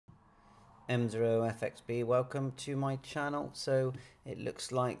M0FXB, welcome to my channel. So it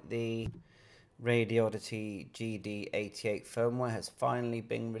looks like the Radioddity GD-88 firmware has finally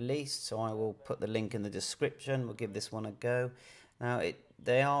been released, so I will put the link in the description. We'll give this one a go. Now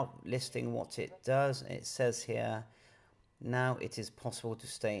they are listing what it does. It says here, now it is possible to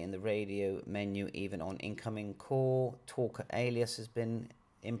stay in the radio menu even on incoming call. Talker alias has been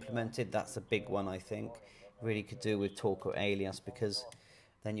implemented. That's a big one, I think. Really could do with talker alias, because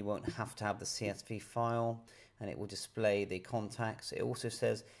then you won't have to have the CSV file and it will display the contacts. It also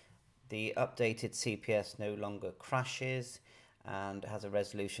says the updated CPS no longer crashes and has a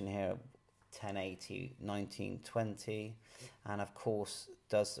resolution here of 1080 1920, and of course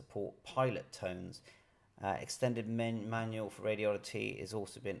does support pilot tones. Extended manual for Radioddity has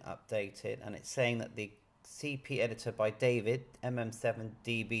also been updated, and it's saying that the CP editor by David,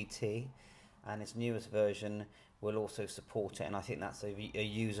 MM7DBT, and its newest version will also support it, and I think that's a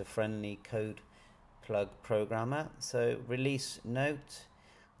user-friendly code plug programmer. So release note,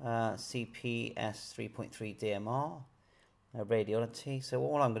 CPS 3.3 DMR, Radioddity. So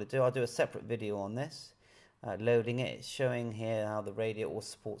all I'm going to do, I'll do a separate video on this, loading it. It's showing here how the radio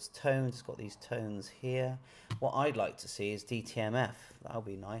also supports tones. It's got these tones here. What I'd like to see is DTMF. That'll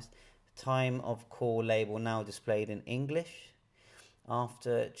be nice. Time of call label now displayed in English.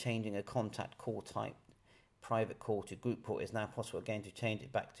 After changing a contact call type, private call to group call, is now possible again to change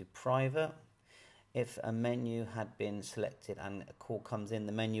it back to private. If a menu had been selected and a call comes in,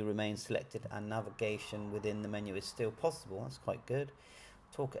 the menu remains selected and navigation within the menu is still possible. That's quite good.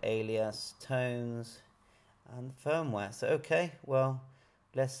 Talker alias, tones, and firmware. So okay, well,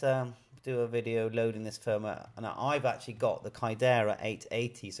 let's do a video loading this firmware. And I've actually got the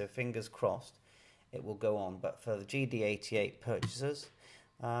GD-88, so fingers crossed it will go on. But for the GD-88 purchasers,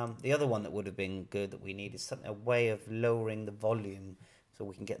 the other one that would have been good that we need is a way of lowering the volume, so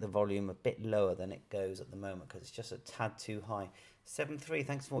we can get the volume a bit lower than it goes at the moment, because it's just a tad too high. 7.3,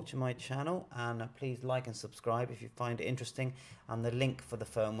 thanks for watching my channel, and please like and subscribe if you find it interesting, and the link for the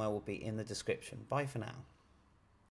firmware will be in the description. Bye for now.